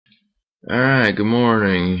Alright, good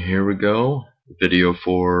morning. Here we go. Video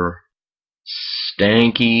for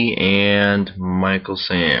Sankey and Michael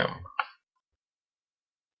Sam.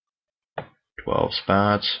 12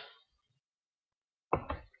 spots.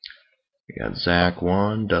 We got Zach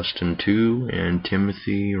 1, Dustin 2, and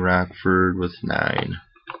Timothy Rockford with 9.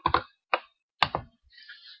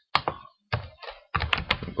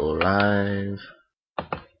 We'll go live.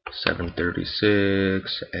 7:36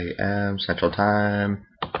 a.m. Central Time.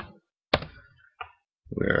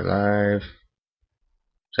 We are live.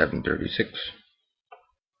 7:36.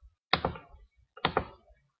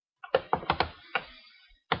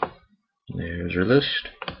 There's your list.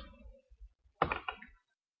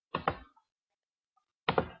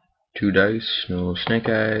 2 dice, no snake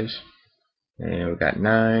eyes. And we got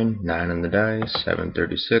 9 on the dice.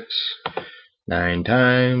 7:36. 9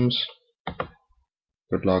 times.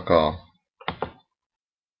 Good luck all.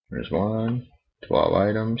 There's 1. 12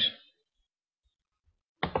 items.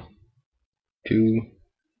 2,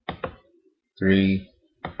 3,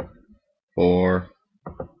 4,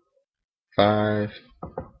 5,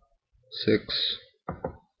 6,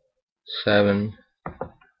 7.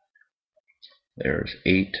 There's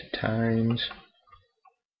 8 times.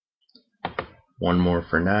 1 more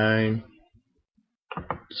for 9.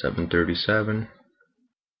 7:37.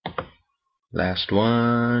 Last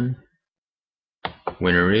one.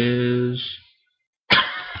 Winner is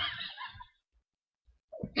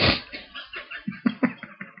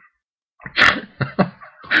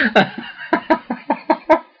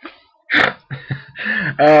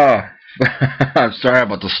oh, I'm sorry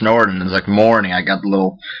about the snorting. It's like morning. I got the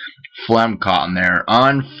little phlegm caught in there.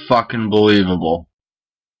 Unfucking believable.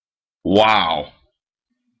 Wow.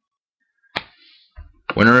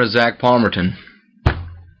 Winner is Zach Palmerton.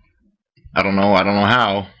 I don't know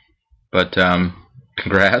how, but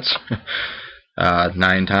congrats.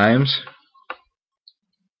 9 times.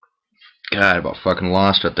 God, I about fucking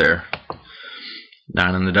lost it there.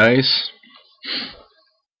 9 on the dice.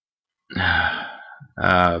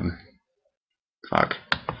 Fuck.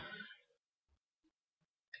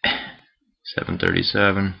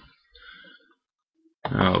 7:37.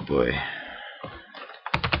 Oh boy.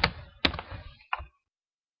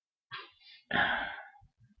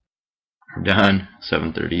 We're done.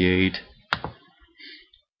 7:38.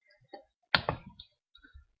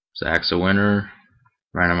 Zach's a winner.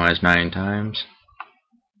 Randomized 9 times.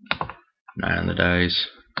 9 on the dice.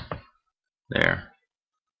 There.